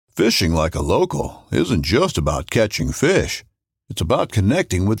Fishing like a local isn't just about catching fish. It's about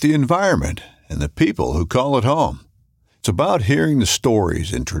connecting with the environment and the people who call it home. It's about hearing the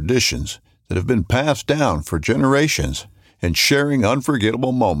stories and traditions that have been passed down for generations and sharing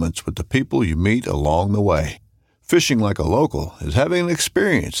unforgettable moments with the people you meet along the way. Fishing like a local is having an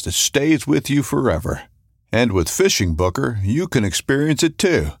experience that stays with you forever. And with Fishing Booker, you can experience it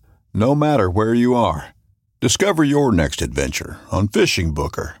too, no matter where you are. Discover your next adventure on Fishing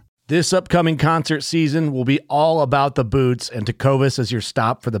Booker. This upcoming concert season will be all about the boots, and Tecovas is your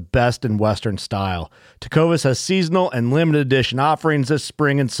stop for the best in Western style. Tecovas has seasonal and limited edition offerings this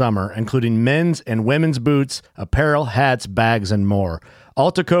spring and summer, including men's and women's boots, apparel, hats, bags, and more.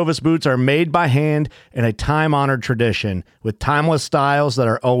 All Tecovas boots are made by hand in a time-honored tradition with timeless styles that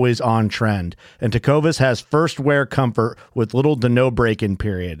are always on trend. And Tecovas has first wear comfort with little to no break-in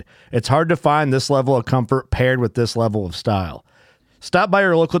period. It's hard to find this level of comfort paired with this level of style. Stop by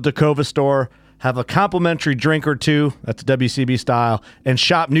your local Tecovas store, have a complimentary drink or two, that's WCB style, and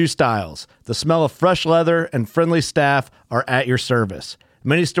shop new styles. The smell of fresh leather and friendly staff are at your service.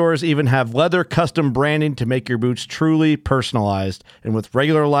 Many stores even have leather custom branding to make your boots truly personalized. And with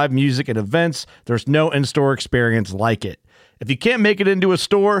regular live music and events, there's no in-store experience like it. If you can't make it into a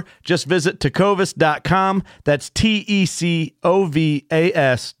store, just visit tecovas.com. That's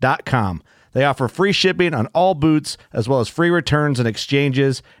TECOVAS.com. They offer free shipping on all boots, as well as free returns and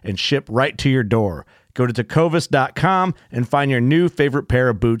exchanges, and ship right to your door. Go to tecovas.com and find your new favorite pair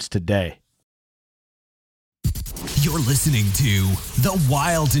of boots today. You're listening to The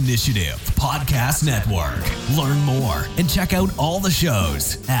Wild Initiative Podcast Network. Learn more and check out all the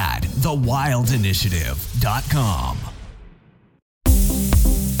shows at thewildinitiative.com.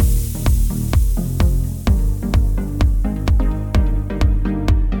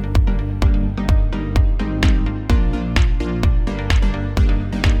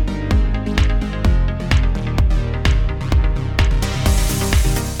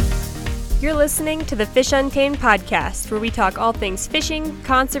 You're listening to the Fish Untamed podcast, where we talk all things fishing,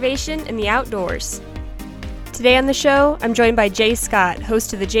 conservation, and the outdoors. Today on the show, I'm joined by Jay Scott,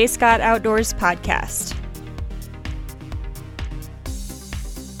 host of the Jay Scott Outdoors podcast.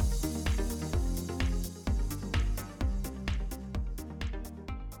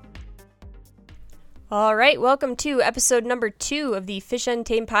 All right, welcome to episode number 2 of the Fish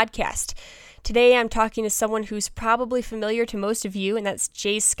Untamed podcast. Today I'm talking to someone who's probably familiar to most of you, and that's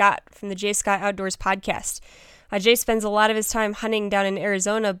Jay Scott from the Jay Scott Outdoors podcast. Jay spends a lot of his time hunting down in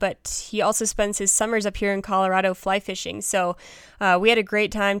Arizona, but he also spends his summers up here in Colorado fly fishing. So we had a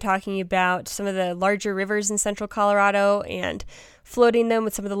great time talking about some of the larger rivers in central Colorado and floating them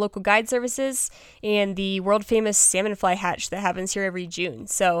with some of the local guide services and the world-famous salmon fly hatch that happens here every June.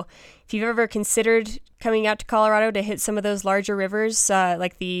 So if you've ever considered coming out to Colorado to hit some of those larger rivers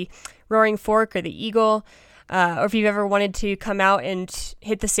like the Roaring Fork or the Eagle, or if you've ever wanted to come out and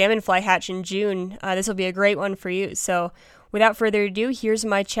hit the salmon fly hatch in June, this will be a great one for you. So without further ado, here's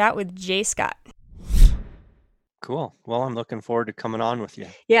my chat with Jay Scott. Cool. Well, I'm looking forward to coming on with you.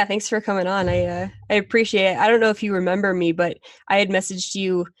 Yeah, thanks for coming on. I appreciate it. I don't know if you remember me, but I had messaged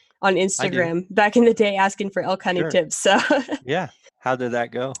you on Instagram back in the day asking for elk hunting tips. So yeah. How did that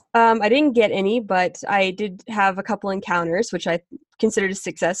go? I didn't get any, but I did have a couple encounters, which I considered a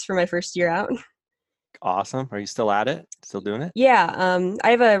success for my first year out. Awesome. Are you still at it? Still doing it? Yeah. I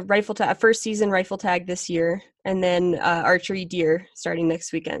have a first season rifle tag this year, and then archery deer starting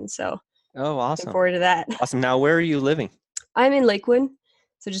next weekend. So oh, awesome. Looking forward to that. Awesome. Now, where are you living? I'm in Lakewood,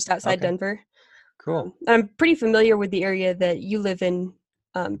 so just outside Denver. Cool. I'm pretty familiar with the area that you live in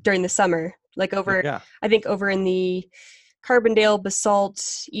during the summer, like over, I think over in the Carbondale, Basalt,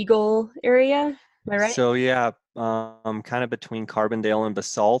 Eagle area. Am I right? So yeah, kind of between Carbondale and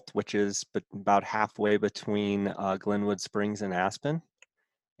Basalt, which is about halfway between Glenwood Springs and Aspen,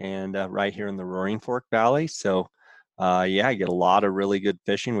 and right here in the Roaring Fork Valley. So I get a lot of really good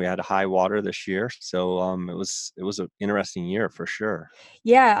fishing. We had high water this year, so it was an interesting year for sure.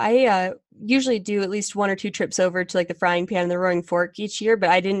 Yeah, I usually do at least 1 or 2 trips over to like the Frying Pan and the Roaring Fork each year,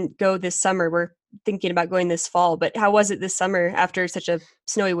 but I didn't go this summer. We're thinking about going this fall, but how was it this summer after such a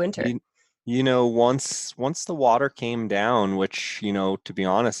snowy winter? You know, once the water came down, which, to be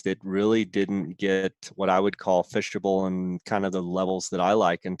honest, it really didn't get what I would call fishable and kind of the levels that I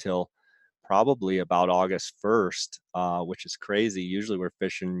like until probably about August 1st, which is crazy. Usually we're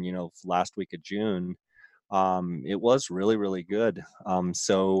fishing, last week of June. It was really, really good.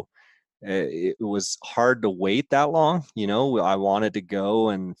 So it was hard to wait that long. I wanted to go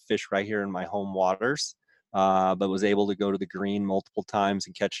and fish right here in my home waters, but was able to go to the green multiple times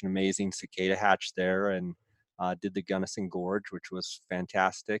and catch an amazing cicada hatch there. And did the Gunnison Gorge, which was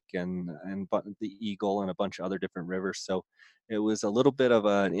fantastic, but the Eagle and a bunch of other different rivers. So it was a little bit of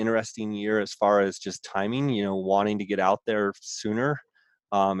an interesting year as far as just timing, wanting to get out there sooner,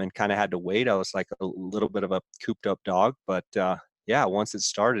 and kind of had to wait. I was like a little bit of a cooped up dog, but yeah, once it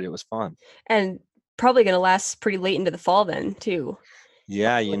started, it was fun. And probably going to last pretty late into the fall then too.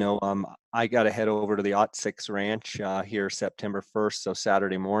 Yeah, I got to head over to the Ot6 Ranch here September 1st, so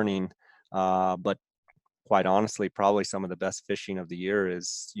Saturday morning. But quite honestly, probably some of the best fishing of the year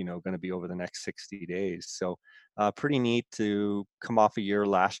is, going to be over the next 60 days. So pretty neat to come off a year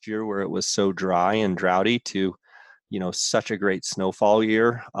last year where it was so dry and droughty to, such a great snowfall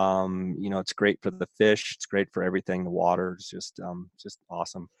year. It's great for the fish. It's great for everything. The water is just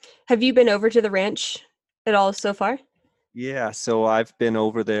awesome. Have you been over to the ranch at all so far? Yeah, so I've been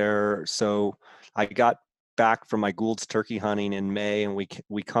over there. So I got back from my Gould's turkey hunting in May, and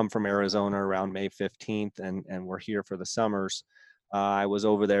we come from Arizona around May 15th, and we're here for the summers. I was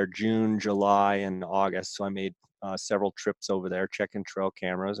over there June, July, and August, so I made several trips over there, checking trail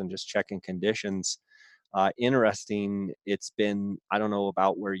cameras and just checking conditions. Interesting. It's been, I don't know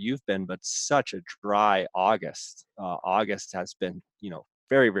about where you've been, but such a dry August. August has been,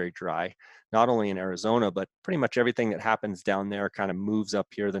 very, very dry, not only in Arizona, but pretty much everything that happens down there kind of moves up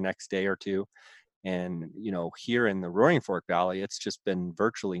here the next day or two. And, here in the Roaring Fork Valley, it's just been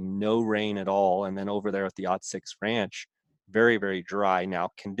virtually no rain at all. And then over there at the Ot6 Ranch, very, very dry.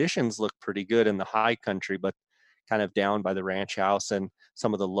 Now, conditions look pretty good in the high country, but kind of down by the ranch house and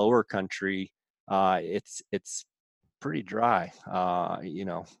some of the lower country, it's pretty dry,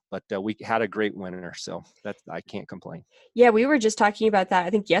 but we had a great winter, so I can't complain. Yeah, we were just talking about that,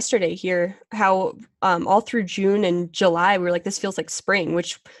 I think yesterday here, how all through June and July, we were like, this feels like spring,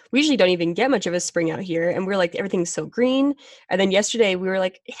 which we usually don't even get much of a spring out here. And we're like, everything's so green. And then yesterday we were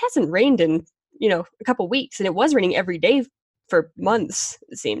like, it hasn't rained in, a couple weeks, and it was raining every day for months,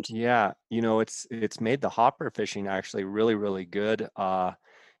 it seemed. Yeah, it's made the hopper fishing actually really, really good.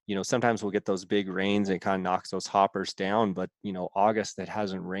 Sometimes we'll get those big rains and it kind of knocks those hoppers down, but August, it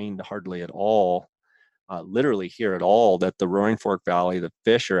hasn't rained hardly at all, literally here at all, that the Roaring Fork Valley, the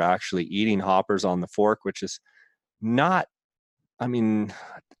fish are actually eating hoppers on the fork, which is not, I mean,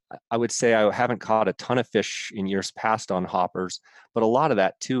 I would say I haven't caught a ton of fish in years past on hoppers, but a lot of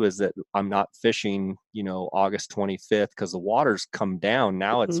that too is that I'm not fishing, August 25th, because the water's come down.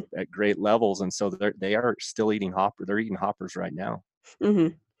 Now it's at great levels. And so they are still eating hoppers. They're eating hoppers right now.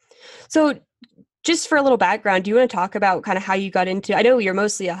 Mm-hmm. So just for a little background, do you want to talk about kind of how you got into, I know you're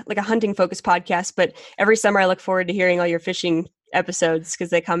mostly like a hunting focused podcast, but every summer I look forward to hearing all your fishing episodes because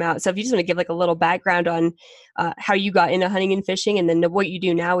they come out. So if you just want to give like a little background on how you got into hunting and fishing, and then what you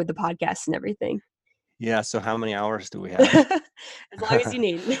do now with the podcast and everything. Yeah. So how many hours do we have? As long as you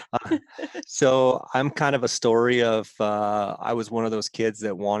need. So I'm kind of a story of, I was one of those kids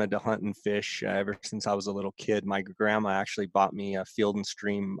that wanted to hunt and fish ever since I was a little kid. My grandma actually bought me a Field and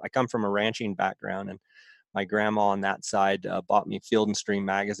Stream. I come from a ranching background, and my grandma on that side bought me Field and Stream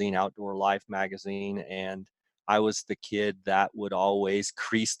magazine, Outdoor Life magazine. And I was the kid that would always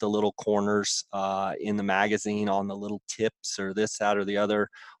crease the little corners in the magazine on the little tips or this, that, or the other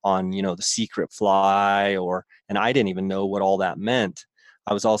on, the secret fly, and I didn't even know what all that meant.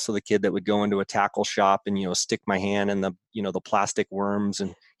 I was also the kid that would go into a tackle shop and, stick my hand in the plastic worms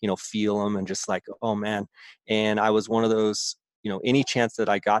and, feel them and just like, oh man. And I was one of those, any chance that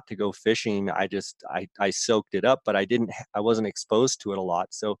I got to go fishing, I soaked it up, but I wasn't exposed to it a lot.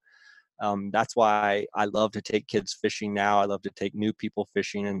 So that's why I love to take kids fishing now. I love to take new people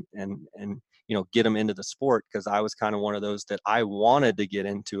fishing and get them into the sport, because I was kind of one of those that I wanted to get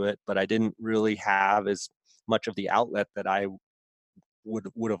into it, but I didn't really have as much of the outlet that I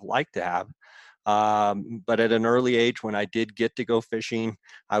would have liked to have. But at an early age, when I did get to go fishing,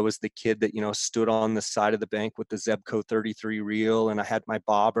 I was the kid that, stood on the side of the bank with the Zebco 33 reel, and I had my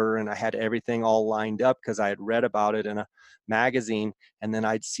bobber and I had everything all lined up because I had read about it in a magazine. And then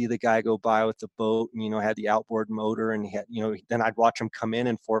I'd see the guy go by with the boat and, had the outboard motor, and he had, then I'd watch him come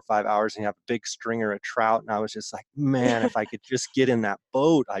in 4 or 5 hours and have a big stringer of trout. And I was just like, man, if I could just get in that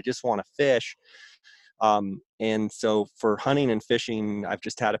boat, I just want to fish. And so for hunting and fishing, I've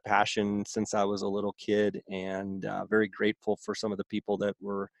just had a passion since I was a little kid, and very grateful for some of the people that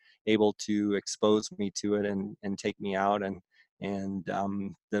were able to expose me to it and take me out. And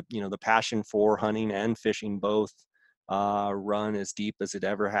the passion for hunting and fishing both run as deep as it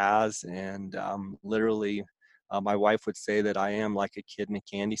ever has. And literally, my wife would say that I am like a kid in a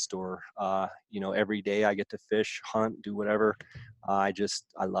candy store. Every day I get to fish, hunt, do whatever. I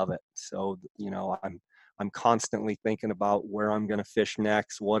love it. So, I'm constantly thinking about where I'm going to fish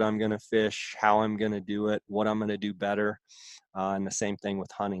next, what I'm going to fish, how I'm going to do it, what I'm going to do better. And the same thing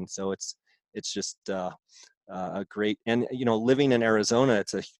with hunting. So it's just a great, and living in Arizona,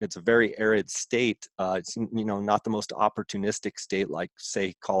 it's a very arid state. It's not the most opportunistic state like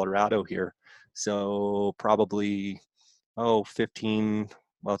say Colorado here. So probably 15,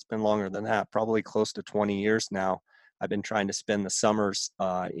 well, it's been longer than that, probably close to 20 years now. I've been trying to spend the summers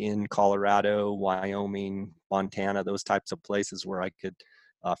in Colorado, Wyoming, Montana, those types of places where I could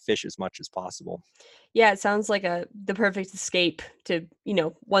fish as much as possible. Yeah, it sounds like the perfect escape to,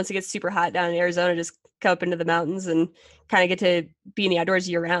 once it gets super hot down in Arizona, just come up into the mountains and kind of get to be in the outdoors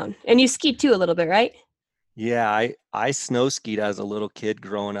year round. And you ski too a little bit, right? Yeah, I snow skied as a little kid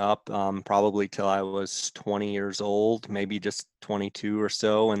growing up, probably till I was 20 years old, maybe just 22 or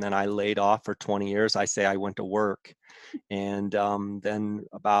so. And then I laid off for 20 years. I say I went to work. And then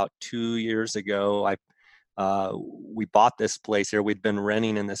about 2 years ago, we bought this place here. We'd been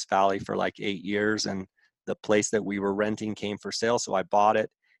renting in this valley for like 8 years, and the place that we were renting came for sale. So I bought it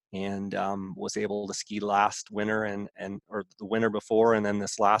and was able to ski last winter or the winter before, and then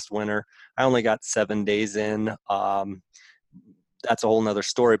this last winter I only got 7 days in. That's a whole nother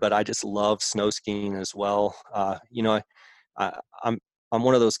story, but I just love snow skiing as well. I, I'm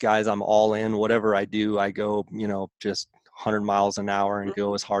one of those guys. I'm all in. Whatever I do, I go just 100 miles an hour and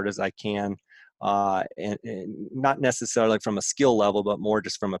go as hard as I can. And not necessarily from a skill level, but more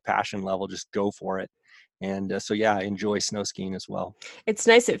just from a passion level. Just go for it. And so, yeah, I enjoy snow skiing as well. It's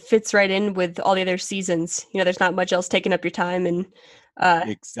nice. It fits right in with all the other seasons. There's not much else taking up your time. And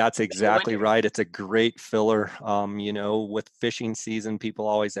that's exactly right. It's a great filler. With fishing season, people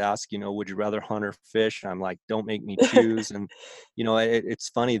always ask, would you rather hunt or fish? I'm like, don't make me choose. And, it's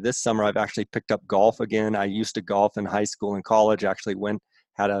funny. This summer, I've actually picked up golf again. I used to golf in high school and college. Actually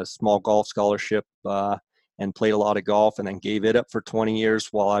had a small golf scholarship and played a lot of golf, and then gave it up for 20 years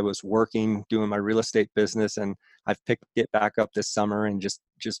while I was working, doing my real estate business. And I've picked it back up this summer and just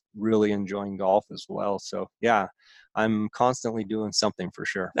really enjoying golf as well. So yeah, I'm constantly doing something for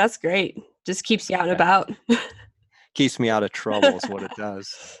sure. That's great. Just keeps you out and about. Keeps me out of trouble is what it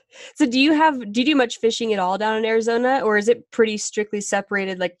does. So do you do much fishing at all down in Arizona, or is it pretty strictly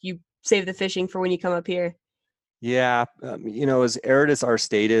separated? Like you save the fishing for when you come up here? Yeah, as arid as our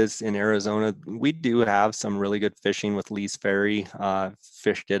state is in Arizona, we do have some really good fishing with Lee's Ferry.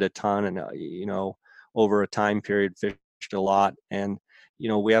 Fished it a ton, and over a time period, fished a lot. And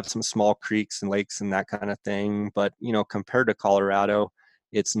we have some small creeks and lakes and that kind of thing. But compared to Colorado,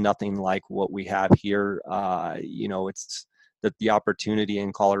 it's nothing like what we have here. It's the opportunity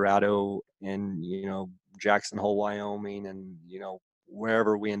in Colorado and Jackson Hole, Wyoming, and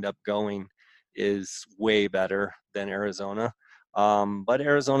wherever we end up going is way better than Arizona. But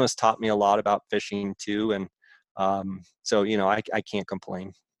Arizona's taught me a lot about fishing too. And so, I can't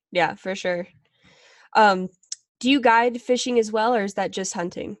complain. Yeah, for sure. Do you guide fishing as well, or is that just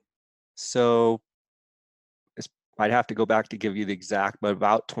hunting? So I'd have to go back to give you the exact, but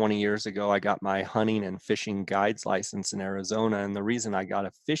about 20 years ago, I got my hunting and fishing guides license in Arizona. And the reason I got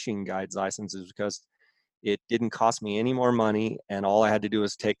a fishing guides license is because it didn't cost me any more money, and all I had to do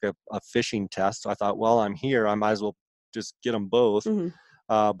was take a fishing test. So I thought, well, I'm here, I might as well just get them both. Mm-hmm.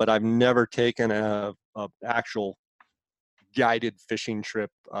 But I've never taken a actual guided fishing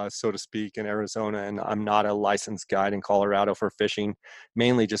trip, so to speak, in Arizona, and I'm not a licensed guide in Colorado for fishing.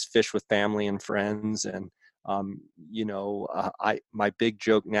 Mainly just fish with family and friends. And my big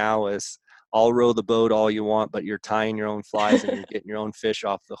joke now is, I'll row the boat all you want, but you're tying your own flies and you're getting your own fish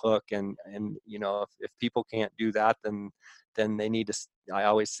off the hook. And if people can't do that, then they need to. I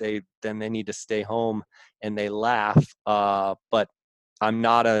always say, then they need to stay home. And they laugh. But I'm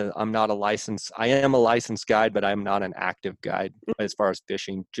not a licensed. I am a licensed guide, but I'm not an active guide as far as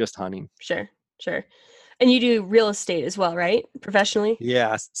fishing. Just hunting. Sure. And you do real estate as well, right? Professionally?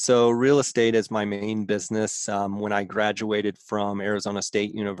 Yeah. So real estate is my main business. When I graduated from Arizona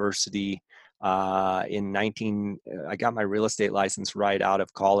State University I got my real estate license right out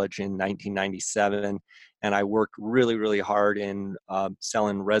of college in 1997. And I worked really, really hard in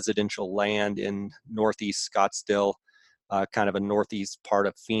selling residential land in Northeast Scottsdale, kind of a northeast part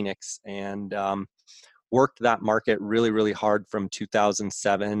of Phoenix. And worked that market really, really hard from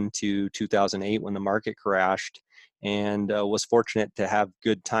 2007 to 2008 when the market crashed, and was fortunate to have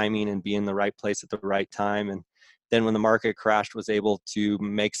good timing and be in the right place at the right time. And then when the market crashed, was able to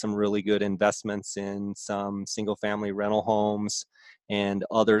make some really good investments in some single family rental homes and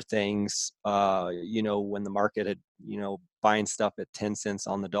other things, when the market had, buying stuff at 10 cents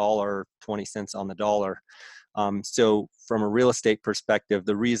on the dollar, 20 cents on the dollar. So from a real estate perspective,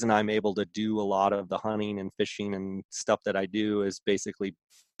 the reason I'm able to do a lot of the hunting and fishing and stuff that I do is basically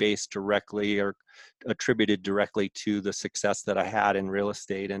based directly or attributed directly to the success that I had in real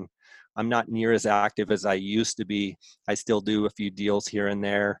estate. And I'm not near as active as I used to be. I still do a few deals here and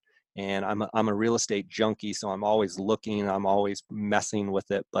there. And I'm a real estate junkie, so I'm always looking, I'm always messing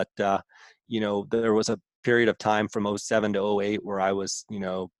with it. But, there was a period of time from '07 to '08 where I was,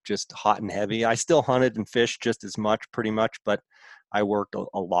 just hot and heavy. I still hunted and fished just as much, pretty much, but I worked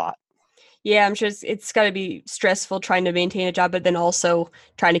a lot. Yeah, I'm sure it's got to be stressful trying to maintain a job, but then also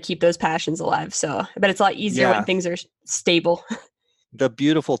trying to keep those passions alive. So I bet it's a lot easier when Yeah. things are stable. The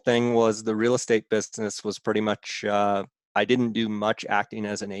beautiful thing was the real estate business was pretty much, I didn't do much acting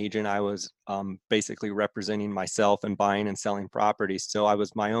as an agent. I was basically representing myself and buying and selling properties. So I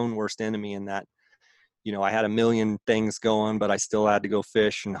was my own worst enemy in that, I had a million things going, but I still had to go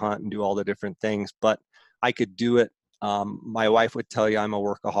fish and hunt and do all the different things. But I could do it. My wife would tell you I'm a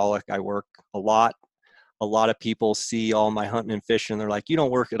workaholic. I work a lot. A lot of people see all my hunting and fishing. They're like, "You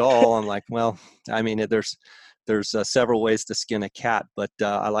don't work at all." I'm like, "Well, I mean, there's several ways to skin a cat, but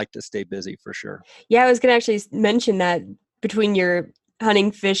I like to stay busy for sure." Yeah, I was going to actually mention that between your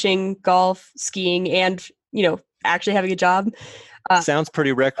hunting, fishing, golf, skiing, and, actually having a job, Sounds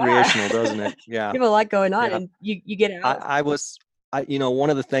pretty recreational, doesn't it? Yeah. you have a lot going on Yeah. and you get out. One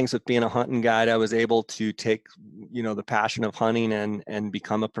of the things with being a hunting guide, I was able to take, the passion of hunting and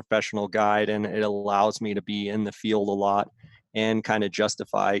become a professional guide. And it allows me to be in the field a lot and kind of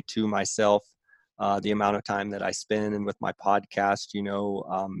justify to myself the amount of time that I spend. And with my podcast,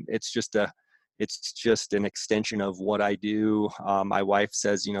 it's just an extension of what I do. My wife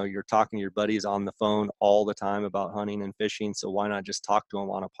says, you're talking to your buddies on the phone all the time about hunting and fishing. So why not just talk to them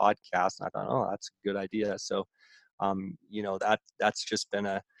on a podcast? And I thought, oh, that's a good idea. So, that's just been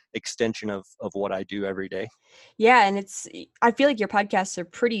a extension of what I do every day. Yeah, and I feel like your podcasts are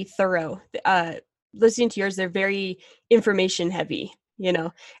pretty thorough. Listening to yours, they're very information heavy,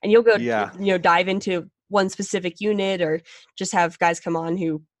 and you'll go, Yeah. dive into one specific unit or just have guys come on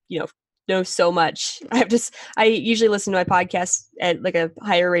who, know so much. I usually listen to my podcast at like a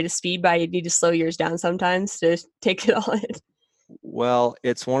higher rate of speed, but I need to slow yours down sometimes to take it all in. Well,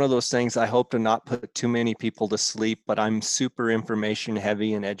 it's one of those things. I hope to not put too many people to sleep, but I'm super information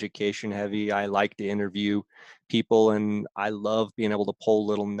heavy and education heavy. I like to interview people and I love being able to pull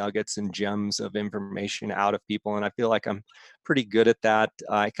little nuggets and gems of information out of people. And I feel like I'm pretty good at that.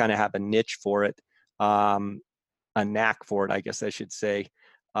 I kind of have a niche for it, a knack for it, I guess I should say.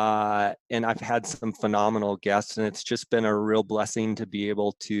 And I've had some phenomenal guests, and it's just been a real blessing to be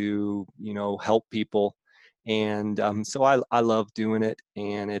able to, help people. And so I love doing it.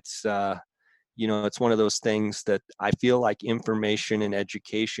 And it's, it's one of those things that I feel like information and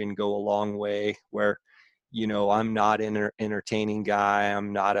education go a long way where, I'm not an entertaining guy.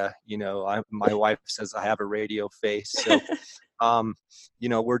 I'm not my wife says I have a radio face. So,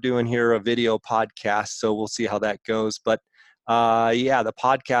 we're doing here a video podcast, so we'll see how that goes. But the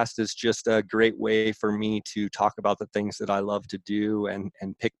podcast is just a great way for me to talk about the things that I love to do and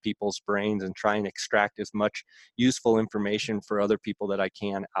pick people's brains and try and extract as much useful information for other people that I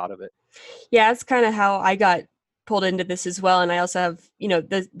can out of it. Yeah, that's kind of how I got pulled into this as well. And I also have,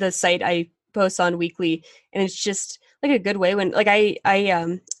 the site I post on weekly, and it's just like a good way when, like, I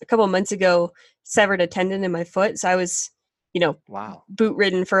a couple of months ago severed a tendon in my foot. So I was, Wow. boot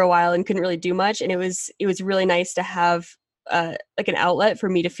ridden for a while and couldn't really do much. And it was really nice to have like an outlet for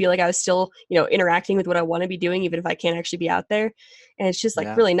me to feel like I was still, interacting with what I want to be doing, even if I can't actually be out there. And it's just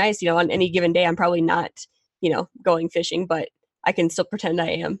like really nice, on any given day, I'm probably not, going fishing, but I can still pretend I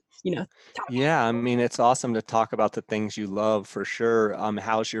am, Yeah. I mean, it's awesome to talk about the things you love for sure.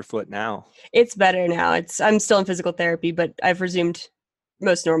 How's your foot now? It's better now. I'm still in physical therapy, but I've resumed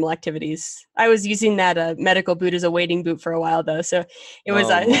most normal activities. I was using that medical boot as a wading boot for a while though. So it was,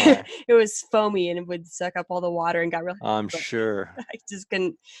 it was foamy and it would suck up all the water and got really, I'm sure. I just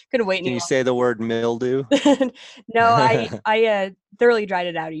couldn't wait. Can you say the word mildew? No, I thoroughly dried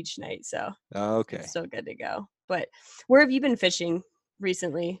it out each night. So okay. It's still good to go. But where have you been fishing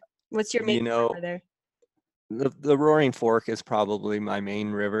recently? What's your main river there? The Roaring Fork is probably my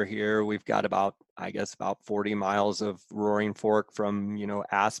main river here. We've got about 40 miles of Roaring Fork from,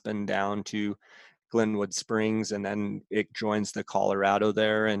 Aspen down to Glenwood Springs, and then it joins the Colorado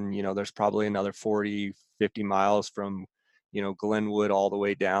there. And, there's probably another 40, 50 miles from, Glenwood all the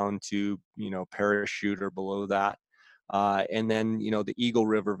way down to, Parachute or below that. And then, the Eagle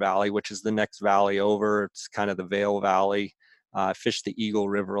River Valley, which is the next valley over. It's kind of the Vail Valley. I fished the Eagle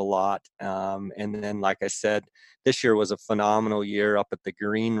River a lot. And then, like I said, this year was a phenomenal year up at the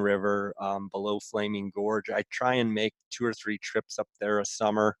Green River below Flaming Gorge. I try and make 2 or 3 trips up there a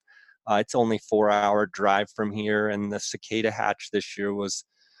summer. It's only 4-hour drive from here, and the cicada hatch this year was,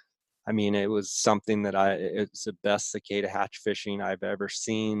 I mean, it was something that it's the best cicada hatch fishing I've ever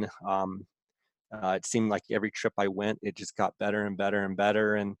seen. It seemed like every trip I went, it just got better and better and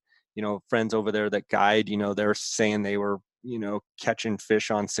better. And, friends over there that guide, they're saying they were, catching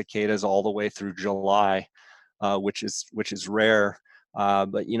fish on cicadas all the way through July, which is rare.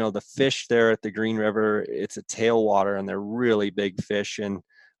 But the fish there at the Green River, it's a tailwater, and they're really big fish, and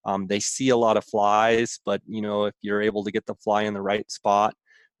they see a lot of flies. But if you're able to get the fly in the right spot,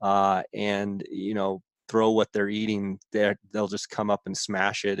 and throw what they're eating, they'll just come up and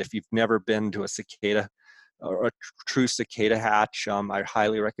smash it. If you've never been to a cicada or a true cicada hatch, I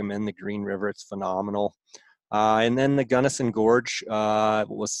highly recommend the Green River. It's phenomenal. And then the Gunnison Gorge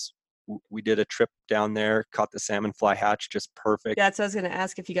we did a trip down there, caught the salmon fly hatch just perfect. That's what I was going to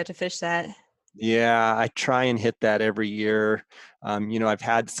ask, if you got to fish that. Yeah, I try and hit that every year. I've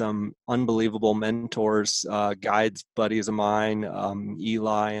had some unbelievable mentors, guides, buddies of mine,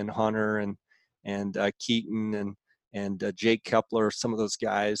 Eli and Hunter and Keaton and Jake Kepler, some of those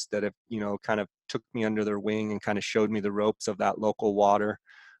guys that have, kind of took me under their wing and kind of showed me the ropes of that local water.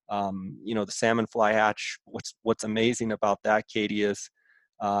 The salmon fly hatch, what's amazing about that, Katie, is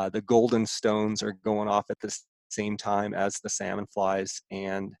the golden stones are going off at the same time as the salmon flies.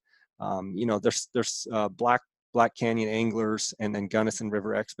 And there's Black Canyon Anglers and then Gunnison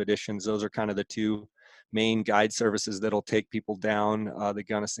River Expeditions. Those are kind of the two main guide services that'll take people down the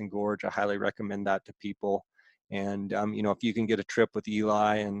Gunnison Gorge. I highly recommend that to people. And if you can get a trip with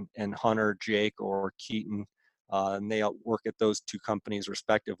Eli and Hunter, Jake, or Keaton, and they work at those two companies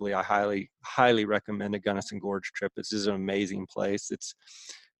respectively, I highly recommend a Gunnison Gorge trip. This is an amazing place. It's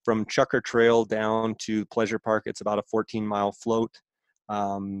from Chucker Trail down to Pleasure Park. It's about a 14-mile float.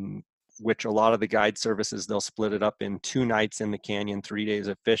 Which a lot of the guide services, they'll split it up in 2 nights in the canyon, 3 days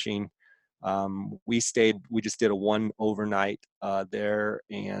of fishing. We just did a 1 overnight there.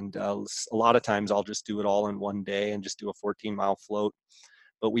 And a lot of times I'll just do it all in 1 day and just do a 14-mile float.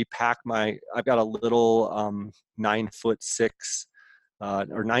 But I've got a little 9'6"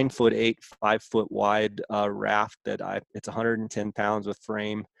 or 9'8", 5 foot wide raft it's 110 pounds with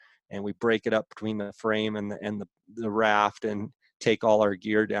frame. And we break it up between the frame and the raft and take all our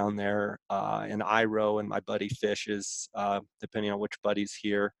gear down there, and I row and my buddy fishes, depending on which buddy's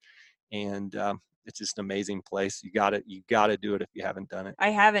here. And it's just an amazing place. You got to do it if you haven't done it. I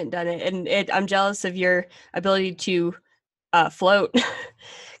haven't done it, and I'm jealous of your ability to float.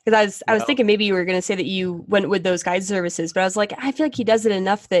 Because I was thinking maybe you were going to say that you went with those guide services, but I was like, I feel like he does it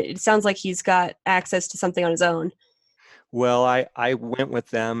enough that it sounds like he's got access to something on his own. Well, I went with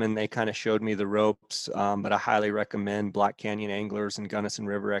them and they kind of showed me the ropes, but I highly recommend Black Canyon Anglers and Gunnison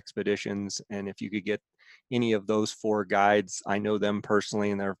River Expeditions. And if you could get any of those 4 guides, I know them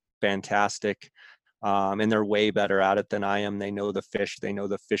personally and they're fantastic. And they're way better at it than I am. They know the fish, they know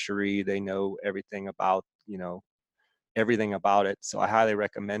the fishery, they know everything about, everything about it. So I highly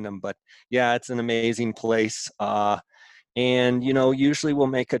recommend them. But yeah, it's an amazing place. And, usually we'll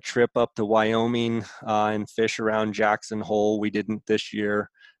make a trip up to Wyoming and fish around Jackson Hole. We didn't this year,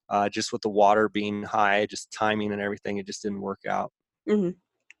 just with the water being high, just timing and everything. It just didn't work out. Mm-hmm.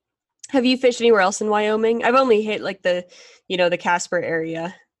 Have you fished anywhere else in Wyoming? I've only hit like the Casper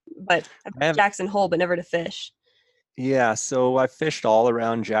area, but I've been to Jackson Hole, but never to fish. Yeah. So I fished all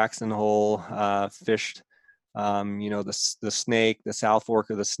around Jackson Hole, fished, the Snake, the South Fork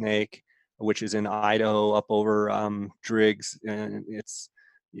of the Snake, which is in Idaho, up over Driggs, and it's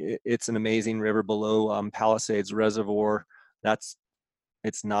an amazing river below Palisades Reservoir. It's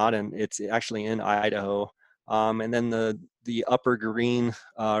actually in Idaho, and then the Upper Green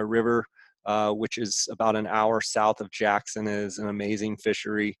River, which is about an hour south of Jackson, is an amazing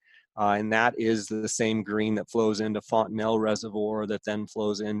fishery, and that is the same green that flows into Fontenelle Reservoir, that then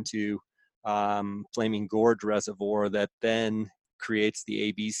flows into Flaming Gorge Reservoir, that then creates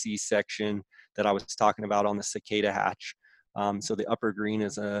the ABC section that I was talking about on the cicada hatch. So the Upper Green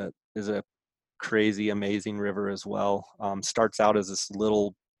is a crazy, amazing river as well. Starts out as this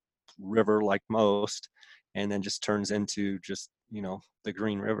little river like most, and then just turns into just, the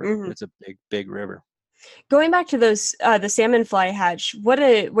Green River. Mm-hmm. It's a big, big river. Going back to those, the salmon fly hatch, what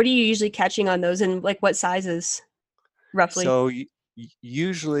are you usually catching on those, and like what sizes roughly? So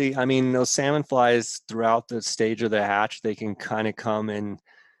usually, those salmon flies throughout the stage of the hatch, they can kind of come in,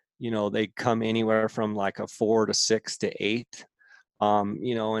 they come anywhere from like a 4 to 6 to 8.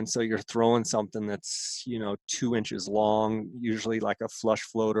 And so you're throwing something that's, 2 inches long, usually like a flush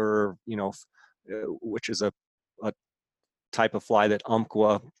floater, which is a type of fly that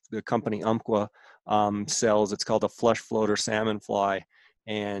the company Umpqua, sells. It's called a flush floater salmon fly.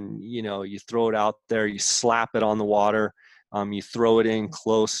 And, you throw it out there, you slap it on the water, you throw it in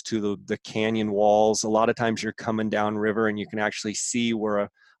close to the canyon walls. A lot of times you're coming down river and you can actually see where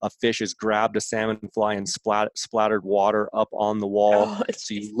a fish has grabbed a salmon fly and splattered water up on the wall. Oh,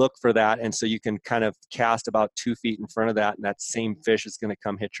 So you look for that. And so you can kind of cast about 2 feet in front of that, and that same fish is going to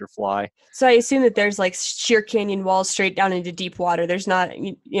come hit your fly. so I assume that there's like sheer canyon walls straight down into deep water. There's not,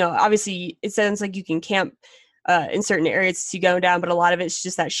 obviously it sounds like you can camp in certain areas as you go down, but a lot of it's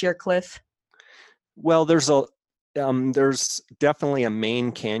just that sheer cliff. Well, there's definitely a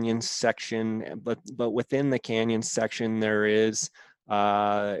main canyon section, but within the canyon section there is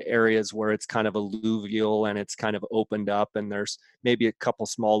areas where it's kind of alluvial and it's kind of opened up, and there's maybe a couple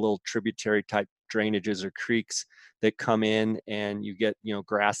small little tributary type drainages or creeks that come in, and you get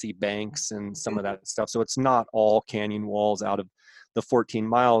grassy banks and some of that stuff. So it's not all canyon walls out of the 14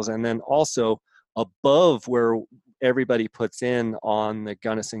 miles. And then also above where everybody puts in on the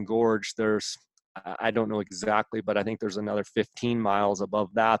Gunnison Gorge, I don't know exactly, but I think there's another 15 miles above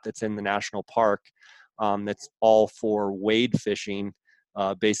that's in the national park. That's all for wade fishing.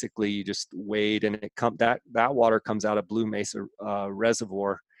 Basically, you just wade, and that water comes out of Blue Mesa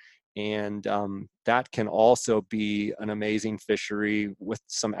Reservoir, and that can also be an amazing fishery with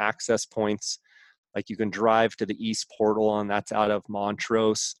some access points. Like you can drive to the East Portal, and that's out of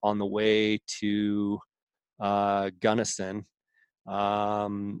Montrose on the way to Gunnison.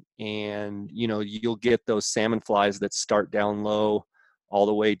 And you'll get those salmon flies that start down low all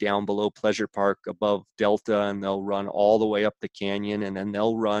the way down below Pleasure Park above Delta, and they'll run all the way up the canyon, and then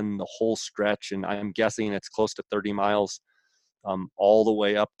they'll run the whole stretch, and I'm guessing it's close to 30 miles, all the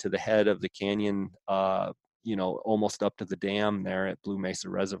way up to the head of the canyon, almost up to the dam there at Blue Mesa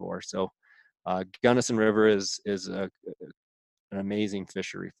Reservoir. So Gunnison River is an amazing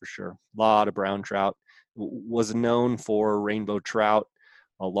fishery for sure. A lot of brown trout. Was known for rainbow trout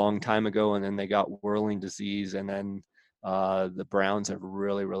a long time ago, and then they got whirling disease, and then the browns have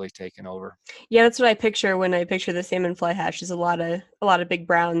really, really taken over. Yeah, that's what I picture when I picture the salmon fly hatch, is a lot of big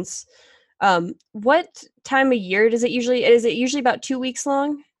browns. What time of year is it usually about 2 weeks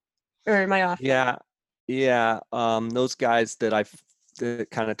long, or am I off? Yeah. Those guys that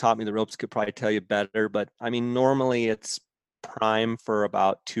kind of taught me the ropes could probably tell you better, but I mean, normally it's prime for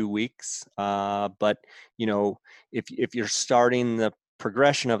about 2 weeks. But if you're starting the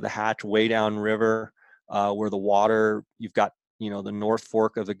progression of the hatch way down river, where the water, you've got the North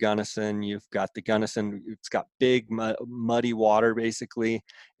Fork of the Gunnison, you've got the Gunnison, it's got big muddy water basically,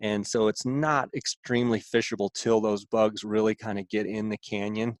 and so it's not extremely fishable till those bugs really kind of get in the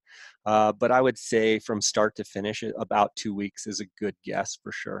canyon. But I would say from start to finish, about 2 weeks is a good guess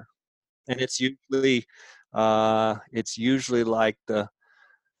for sure. And it's usually like about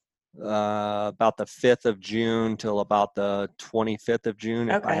the 5th of June till about the 25th of June,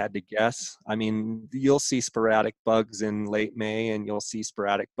 if I had to guess. I mean, you'll see sporadic bugs in late May, and you'll see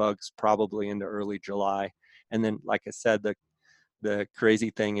sporadic bugs probably into early July. And then, like I said, the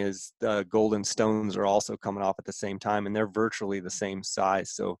crazy thing is the golden stones are also coming off at the same time, and they're virtually the same size.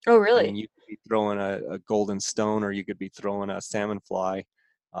 So, oh, really? I mean, you could be throwing a golden stone, or you could be throwing a salmon fly,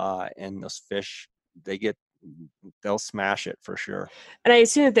 and those fish, they'll smash it for sure. And I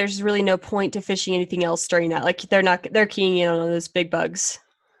assume that there's really no point to fishing anything else during that. Like they're keying in on those big bugs.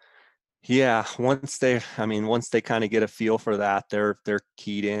 Yeah, once they kind of get a feel for that, they're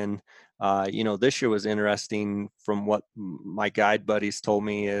keyed in. This year was interesting from what my guide buddies told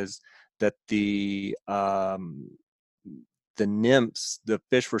me, is that the nymphs, the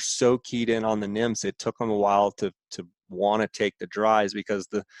fish were so keyed in on the nymphs, it took them a while to want to take the dries, because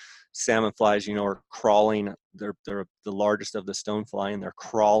the salmon flies, are crawling. They're the largest of the stonefly, and they're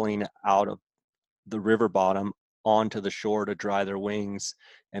crawling out of the river bottom onto the shore to dry their wings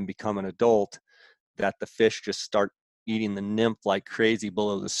and become an adult, that the fish just start eating the nymph like crazy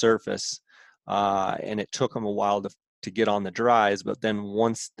below the surface. And it took them a while to get on the dries, but then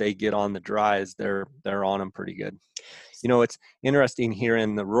once they get on the dries, they're on them pretty good. It's interesting, here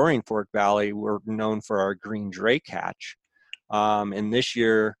in the Roaring Fork Valley, we're known for our green drake hatch. And this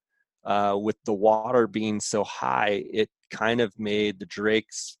year, with the water being so high, it kind of made the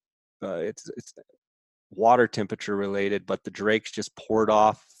drakes, it's water temperature related, but the drakes just poured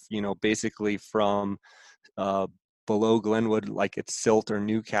off, basically from below Glenwood, like it's Silt or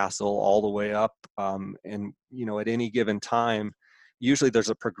Newcastle, all the way up. And, at any given time, usually there's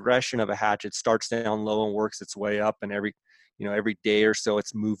a progression of a hatch. It starts down low and works its way up, and every day or so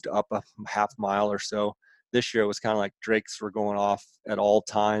it's moved up a half mile or so. This year it was kind of like drakes were going off at all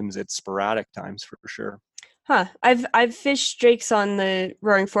times, at sporadic times for sure. Huh. I've fished drakes on the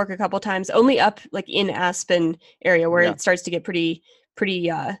Roaring Fork a couple times, only up like in Aspen area where Yeah. it starts to get pretty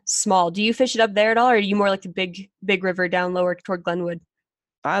small. Do you fish it up there at all, or are you more like the big river down lower toward Glenwood?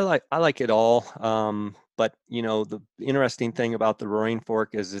 I like it all. But the interesting thing about the Roaring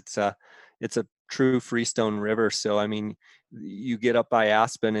Fork is it's a true freestone river. So I mean, you get up by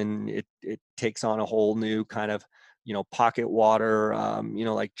Aspen and it takes on a whole new kind of pocket water.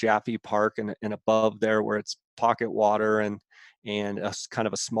 Like Jaffe Park and above there where it's pocket water and kind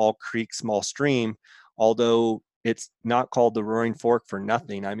of a small creek, small stream. Although it's not called the Roaring Fork for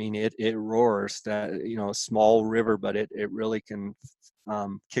nothing. I mean, it roars. That a small river, but it really can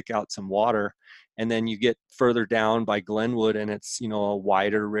kick out some water. And then you get further down by Glenwood and it's a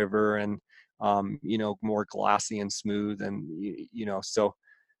wider river and more glassy and smooth, and so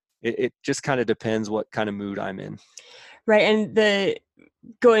it just kind of depends what kind of mood I'm in. Right. And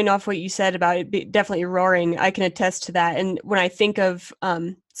going off what you said about it definitely roaring, I can attest to that. And when I think of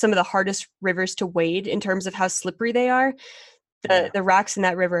some of the hardest rivers to wade in terms of how slippery they are, the rocks in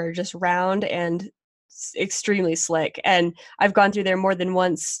that river are just round and extremely slick. And I've gone through there more than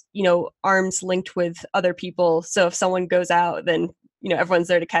once, arms linked with other people. So if someone goes out, then, everyone's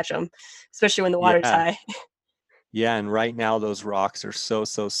there to catch them, especially when the water's high. Yeah. And right now those rocks are so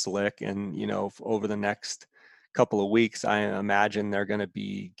slick. And, over the next couple of weeks, I imagine they're going to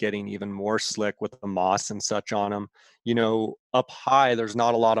be getting even more slick with the moss and such on them. Up high, there's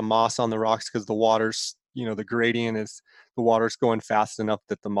not a lot of moss on the rocks because the water's, the gradient is, the water's going fast enough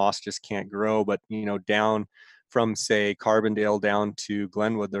that the moss just can't grow. But, down from, say, Carbondale down to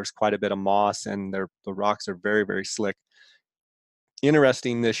Glenwood, there's quite a bit of moss and the rocks are very, very slick.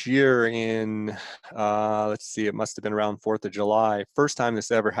 Interesting, this year in, let's see, it must have been around 4th of July. First time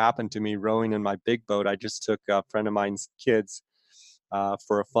this ever happened to me rowing in my big boat. I just took a friend of mine's kids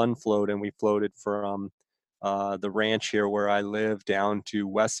for a fun float, and we floated from the ranch here where I live down to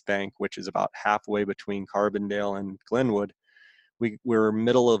West Bank, which is about halfway between Carbondale and Glenwood. We were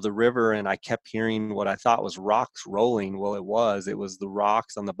middle of the river, and I kept hearing what I thought was rocks rolling. Well, it was the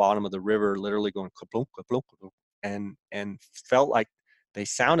rocks on the bottom of the river literally going kaplunk, kaplunk, kaplunk, and felt like they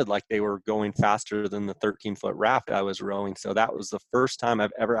sounded like they were going faster than the 13-foot raft I was rowing. So that was the first time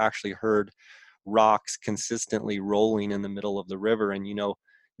I've ever actually heard rocks consistently rolling in the middle of the river. And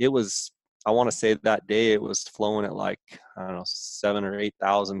it was, I want to say that day it was flowing at like, I don't know, 7,000 or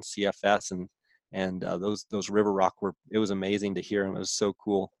 8,000 CFS, and those river rock it was amazing to hear, and it was so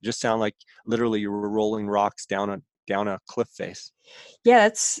cool. It just sounded like literally you were rolling rocks down a cliff face. Yeah,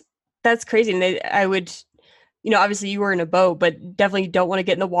 that's crazy. And I would, obviously you were in a boat, but definitely don't want to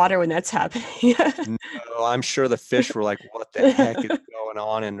get in the water when that's happening. No, I'm sure the fish were like, what the heck is going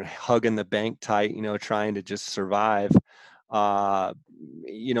on, and hugging the bank tight, trying to just survive. And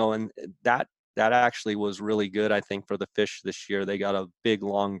that actually was really good, I think, for the fish this year. They got a big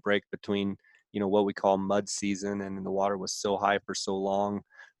long break between, what we call mud season, and the water was so high for so long.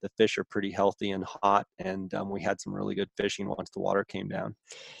 The fish are pretty healthy and hot, and we had some really good fishing once the water came down.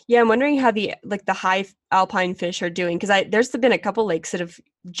 Yeah, I'm wondering how the high alpine fish are doing, because there's been a couple lakes that have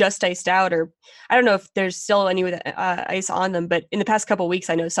just iced out, or I don't know if there's still any with ice on them, but in the past couple of weeks,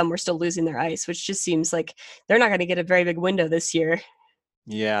 I know some were still losing their ice, which just seems like they're not going to get a very big window this year.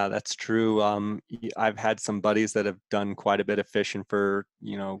 Yeah, that's true. I've had some buddies that have done quite a bit of fishing for,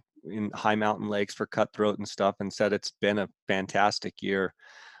 in high mountain lakes for cutthroat and stuff, and said it's been a fantastic year.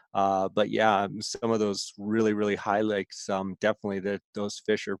 But yeah, some of those really, really high lakes, definitely those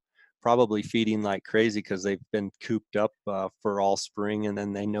fish are probably feeding like crazy because they've been cooped up for all spring, and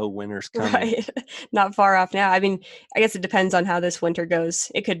then they know winter's coming. Right. Not far off now. I mean, I guess it depends on how this winter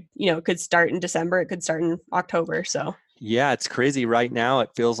goes. It could, it could start in December. It could start in October. So yeah, it's crazy right now.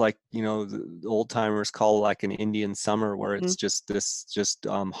 It feels like, the old timers call like an Indian summer, where it's just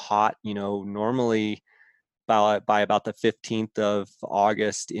hot. Normally by about the 15th of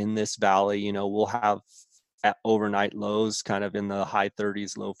August in this valley, we'll have overnight lows kind of in the high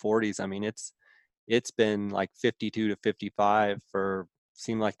 30s, low 40s. I mean, it's been like 52 to 55 for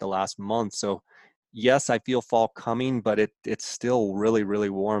seemed like the last month. So yes, I feel fall coming, but it's still really, really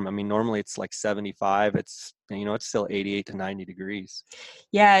warm. I mean, normally it's like 75. It's still 88 to 90 degrees.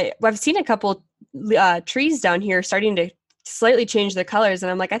 Yeah, I've seen a couple trees down here starting to slightly change their colors,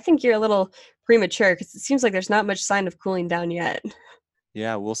 and I'm like, I think you're a little premature, because it seems like there's not much sign of cooling down yet.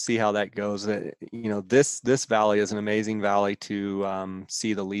 Yeah, we'll see how that goes. This valley is an amazing valley to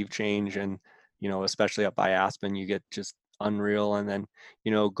see the leaf change, and especially up by Aspen, you get just unreal. And then,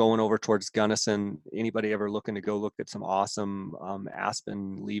 going over towards Gunnison, anybody ever looking to go look at some awesome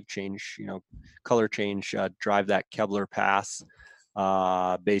aspen leaf change, color change, drive that Kebler Pass,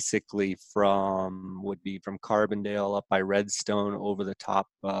 basically would be from Carbondale up by Redstone over the top,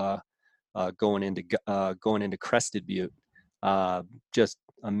 going into Crested Butte. Just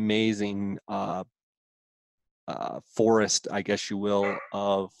amazing forest, I guess you will,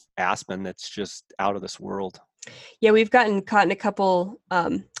 of aspen that's just out of this world. Yeah, we've gotten caught in a couple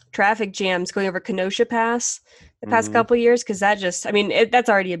traffic jams going over Kenosha Pass the past couple of years, because that's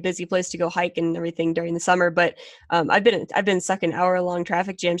already a busy place to go hike and everything during the summer. But I've been stuck in hour-long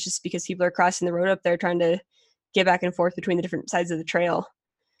traffic jams just because people are crossing the road up there trying to get back and forth between the different sides of the trail.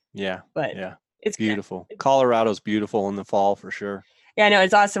 Yeah, but yeah, it's beautiful. Colorado's beautiful in the fall for sure. Yeah, I know,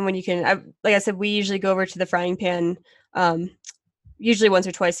 it's awesome when you can. Like I said, we usually go over to the Frying Pan, usually once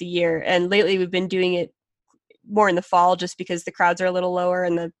or twice a year, and lately we've been doing it more in the fall just because the crowds are a little lower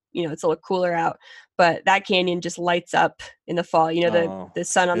and it's a little cooler out. But that canyon just lights up in the fall. The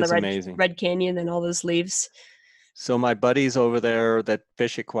sun on the red canyon and all those leaves. So my buddies over there that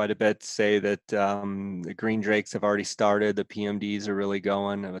fish it quite a bit say that the green drakes have already started. The PMDs are really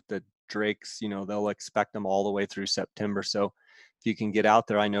going. But the drakes, they'll expect them all the way through September. So if you can get out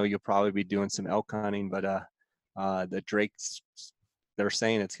there, I know you'll probably be doing some elk hunting. But the drakes, they're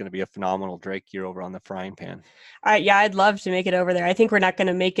saying it's going to be a phenomenal drake year over on the Frying Pan. Yeah, I'd love to make it over there. I think we're not going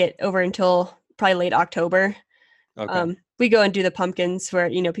to make it over until probably late October. Okay. We go and do the pumpkins where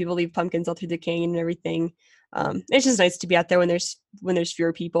people leave pumpkins all through the canyon and everything. It's just nice to be out there when there's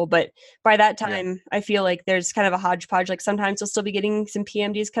fewer people. But by that time, I feel like there's kind of a hodgepodge. Like sometimes we'll still be getting some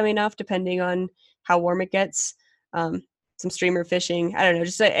PMDs coming off depending on how warm it gets. Some streamer fishing. I don't know.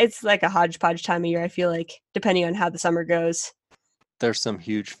 Just it's like a hodgepodge time of year. I feel like depending on how the summer goes. There's some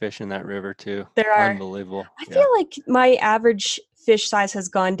huge fish in that river too. There are. Unbelievable. I feel like my average fish size has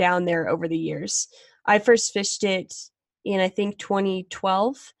gone down there over the years. I first fished it in, I think,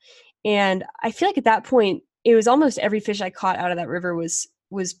 2012. And I feel like at that point, it was almost every fish I caught out of that river was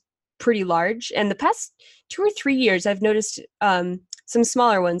pretty large. And the past 2 or 3 years, I've noticed some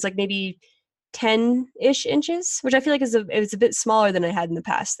smaller ones, like maybe 10-ish inches, which I feel like it was a bit smaller than I had in the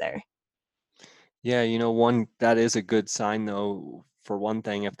past there. Yeah, that is a good sign though. For one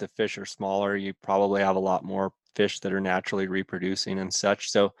thing, if the fish are smaller, you probably have a lot more fish that are naturally reproducing and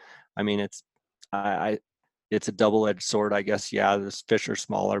such. So, I mean, it's a double-edged sword, I guess. Yeah, the fish are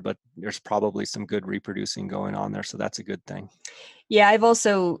smaller, but there's probably some good reproducing going on there. So that's a good thing. Yeah, I've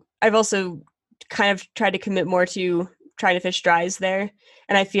also kind of tried to commit more to trying to fish dries there.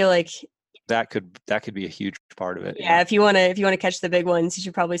 And I feel like that could be a huge part of it. Yeah, if you want to catch the big ones, you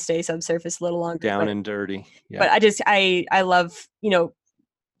should probably stay subsurface a little longer. Down and dirty. Yeah. But I love,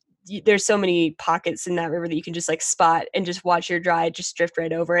 there's so many pockets in that river that you can just like spot and just watch your dry just drift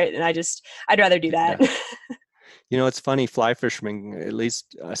right over it. And I'd rather do that. Yeah. It's funny, fly fishermen, at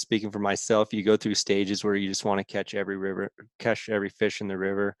least speaking for myself, you go through stages where you just want to catch every fish in the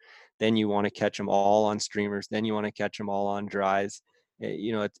river. Then you want to catch them all on streamers. Then you want to catch them all on dries.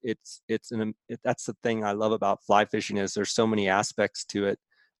 That's the thing I love about fly fishing is there's so many aspects to it.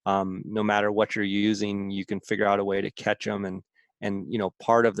 No matter what you're using, you can figure out a way to catch them, and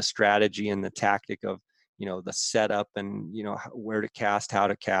part of the strategy and the tactic of the setup and where to cast, how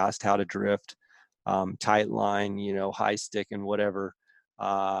to drift, tight line, high stick and whatever.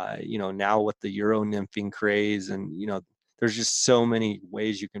 Now with the Euro nymphing craze and there's just so many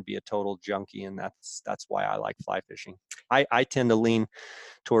ways you can be a total junkie, and that's why I like fly fishing. I tend to lean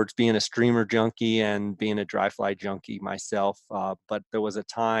towards being a streamer junkie and being a dry fly junkie myself. But there was a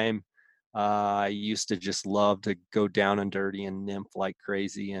time I used to just love to go down and dirty and nymph like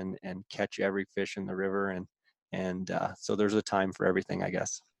crazy and catch every fish in the river. And so there's a time for everything, I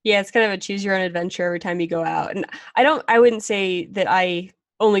guess. Yeah, it's kind of a choose your own adventure every time you go out. And I wouldn't say that I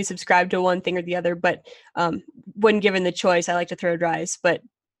only subscribe to one thing or the other, but when given the choice, I like to throw dries. But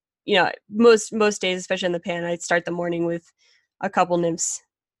most days, especially in the pan, I start the morning with a couple nymphs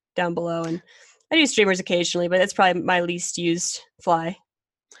down below, and I do streamers occasionally, but that's probably my least used fly.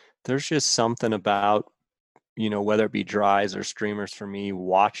 There's just something about whether it be dries or streamers for me,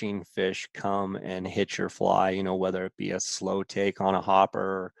 watching fish come and hit your fly, whether it be a slow take on a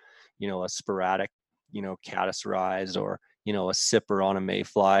hopper, or, a sporadic, caddis or, a sipper on a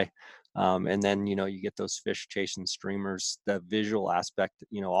mayfly. And then, you get those fish chasing streamers, the visual aspect,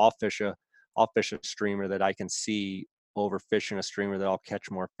 I'll fish a streamer that I can see over fishing a streamer that I'll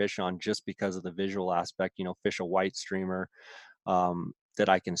catch more fish on just because of the visual aspect, fish a white streamer, that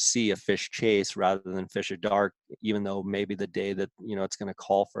I can see a fish chase rather than fish a dark, even though maybe the day that, it's going to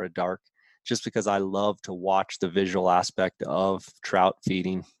call for a dark, just because I love to watch the visual aspect of trout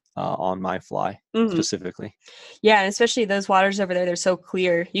feeding on my fly specifically. Yeah, and especially those waters over there, they're so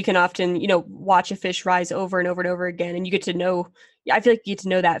clear. You can often, watch a fish rise over and over and over again, and you get to know. I feel like you get to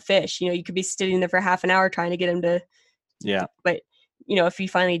know that fish. You could be sitting there for half an hour trying to get him to. Yeah. But if you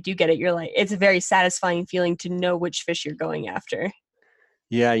finally do get it, you're like, it's a very satisfying feeling to know which fish you're going after.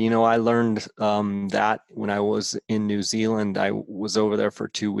 Yeah, I learned that when I was in New Zealand. I was over there for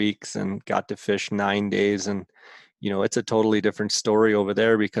 2 weeks and got to fish 9 days. And, it's a totally different story over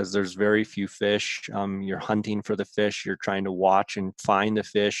there because there's very few fish. You're hunting for the fish. You're trying to watch and find the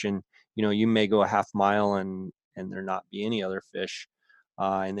fish. And, you may go a half mile and there not be any other fish.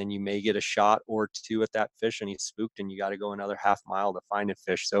 And then you may get a shot or two at that fish and he's spooked and you got to go another half mile to find a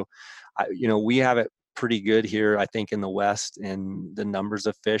fish. So, we have it pretty good here, I think, in the West, in the numbers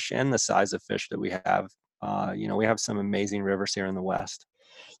of fish and the size of fish that we have. We have some amazing rivers here in the West.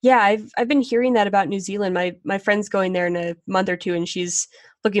 Yeah, I've been hearing that about New Zealand. My friend's going there in a month or two, and she's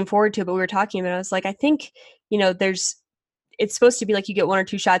looking forward to it. But we were talking about it. I was like, I think it's supposed to be like you get 1 or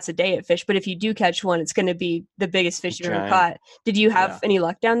 2 shots a day at fish, but if you do catch one, it's going to be the biggest fish you've ever caught. Did you have any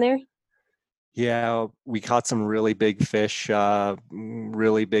luck down there? Yeah, we caught some really big fish,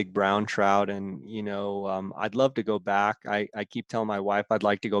 really big brown trout. And, I'd love to go back. I keep telling my wife I'd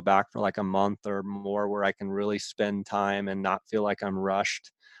like to go back for like a month or more where I can really spend time and not feel like I'm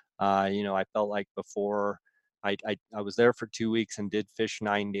rushed. I felt like before I was there for 2 weeks and did fish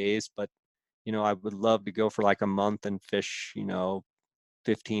 9 days, but, I would love to go for like a month and fish,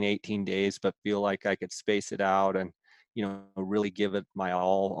 15, 18 days, but feel like I could space it out and, really give it my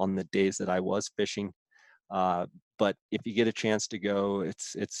all on the days that I was fishing. But if you get a chance to go,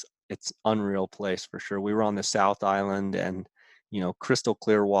 it's unreal place for sure. We were on the South Island and, crystal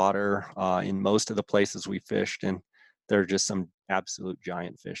clear water in most of the places we fished, and there are just some absolute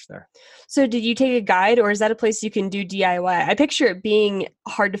giant fish there. So did you take a guide, or is that a place you can do DIY? I picture it being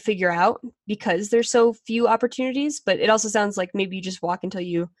hard to figure out because there's so few opportunities, but it also sounds like maybe you just walk until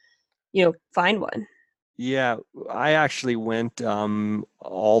you find one. Yeah, I actually went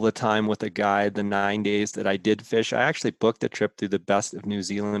all the time with a guide the 9 days that I did fish. I actually booked a trip through the Best of New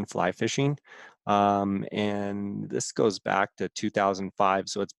Zealand Fly Fishing. And this goes back to 2005,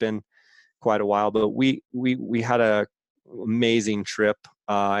 so it's been quite a while. But we had a amazing trip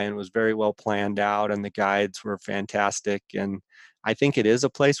and it was very well planned out, and the guides were fantastic. And I think it is a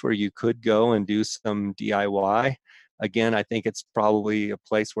place where you could go and do some DIY. Again, I think it's probably a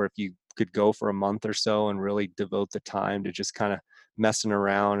place where if you could go for a month or so and really devote the time to just kind of messing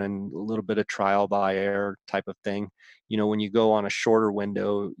around and a little bit of trial by error type of thing. When you go on a shorter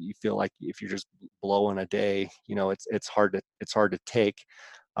window, you feel like if you're just blowing a day, it's hard to take.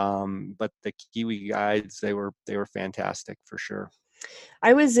 But the Kiwi guides, they were fantastic for sure.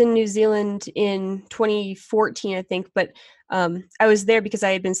 I was in New Zealand in 2014, I think, but I was there because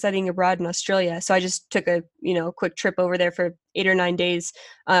I had been studying abroad in Australia. So I just took a quick trip over there for 8 or 9 days.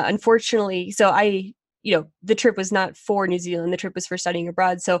 Unfortunately, so the trip was not for New Zealand. The trip was for studying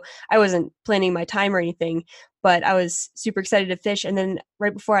abroad. So I wasn't planning my time or anything, but I was super excited to fish. And then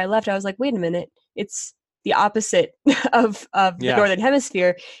right before I left, I was like, wait a minute, it's the opposite of the Northern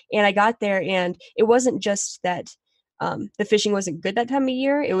Hemisphere. And I got there, and it wasn't just that the fishing wasn't good that time of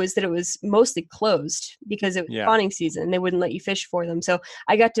year. It was that it was mostly closed because it was spawning season. They wouldn't let you fish for them. So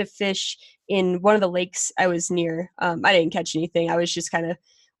I got to fish in one of the lakes I was near. I didn't catch anything. I was just kind of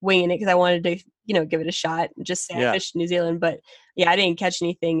winging it because I wanted to, give it a shot and just say I fished in New Zealand. But yeah, I didn't catch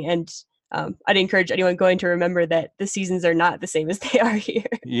anything. And I'd encourage anyone going to remember that the seasons are not the same as they are here.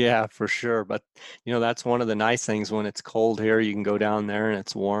 Yeah, for sure. But, that's one of the nice things. When it's cold here, you can go down there and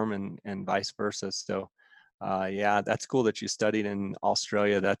it's warm, and vice versa. So that's cool that you studied in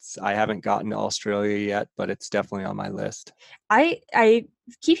Australia. I haven't gotten to Australia yet, but it's definitely on my list. I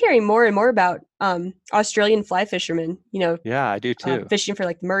keep hearing more and more about Australian fly fishermen, Yeah, I do too. Fishing for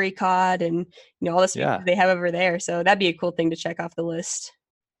like the Murray cod and, all the species they have over there. So that'd be a cool thing to check off the list.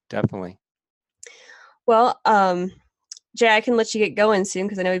 Definitely. Well, Jay, I can let you get going soon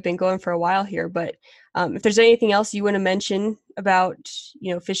because I know we've been going for a while here, but if there's anything else you want to mention about,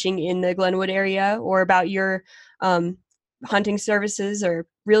 fishing in the Glenwood area or about your hunting services or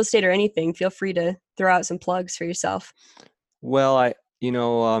real estate or anything, feel free to throw out some plugs for yourself. Well,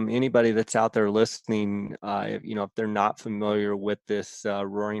 anybody that's out there listening, if they're not familiar with this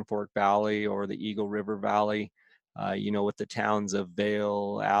Roaring Fork Valley or the Eagle River Valley, with the towns of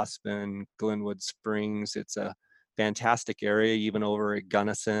Vail, Aspen, Glenwood Springs, it's a fantastic area, even over at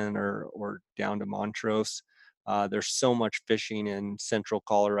Gunnison or down to Montrose. There's so much fishing in central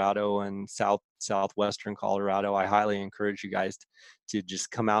Colorado and southwestern Colorado. I highly encourage you guys to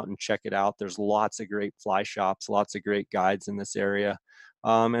just come out and check it out. There's lots of great fly shops, lots of great guides in this area.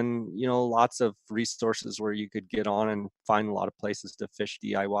 And lots of resources where you could get on and find a lot of places to fish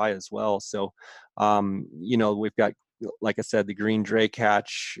DIY as well. So we've got, like I said, the green drake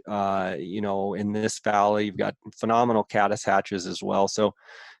hatch, in this valley. You've got phenomenal caddis hatches as well. So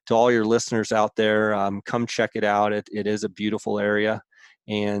to all your listeners out there, come check it out. It is a beautiful area.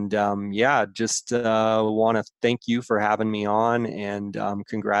 And just want to thank you for having me on, and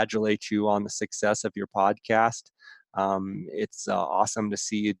congratulate you on the success of your podcast. It's awesome to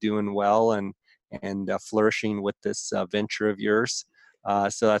see you doing well and flourishing with this venture of yours.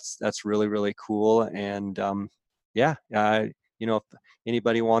 So that's really, really cool. And if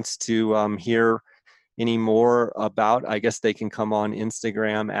anybody wants to hear any more about, I guess they can come on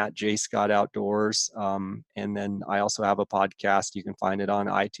Instagram at JScott Outdoors. And then I also have a podcast. You can find it on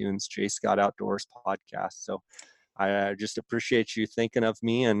iTunes, JScott Outdoors Podcast. So I just appreciate you thinking of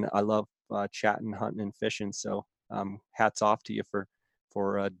me, and I love chatting, hunting, and fishing. So hats off to you for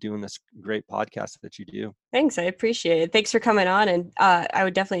doing this great podcast that you do. Thanks. I appreciate it. Thanks for coming on. And I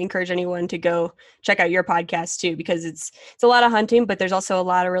would definitely encourage anyone to go check out your podcast too, because it's a lot of hunting, but there's also a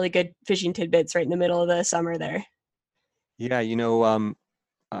lot of really good fishing tidbits right in the middle of the summer there. Yeah.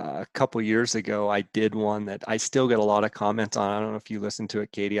 A couple years ago, I did one that I still get a lot of comments on. I don't know if you listened to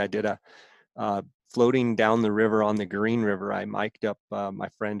it, Katie. I did a floating down the river on the Green River. I mic'd up my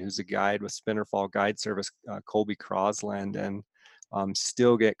friend who's a guide with Spinnerfall Guide Service, Colby Crosland, and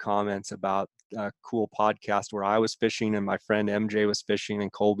still get comments about a cool podcast where I was fishing and my friend MJ was fishing,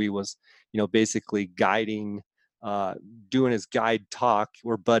 and Colby was, basically guiding, doing his guide talk.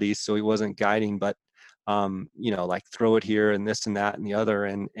 We're buddies, so he wasn't guiding, but like throw it here and this and that and the other,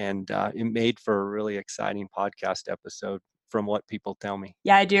 and it made for a really exciting podcast episode from what people tell me.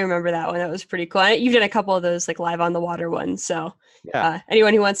 Yeah, I do remember that one. That was pretty cool. You've done a couple of those like live on the water ones. So yeah,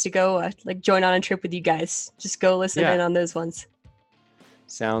 anyone who wants to go join on a trip with you guys, just go listen in on those ones.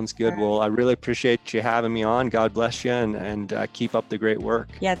 Sounds good. Well, I really appreciate you having me on. God bless you, and keep up the great work.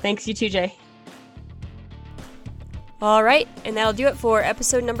 Yeah, thanks. You too, Jay. All right, and that'll do it for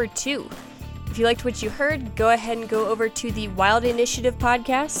episode number 2. If you liked what you heard, go ahead and go over to the Wild Initiative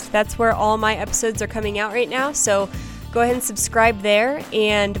podcast. That's where all my episodes are coming out right now, so go ahead and subscribe there,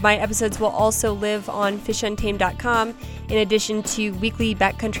 and my episodes will also live on fishuntame.com in addition to weekly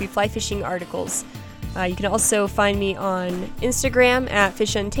backcountry fly fishing articles. You can also find me on Instagram at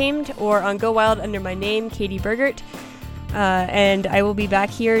FishUntamed or on Go Wild under my name, Katie Bergert. And I will be back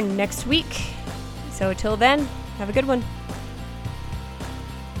here next week. So till then, have a good one.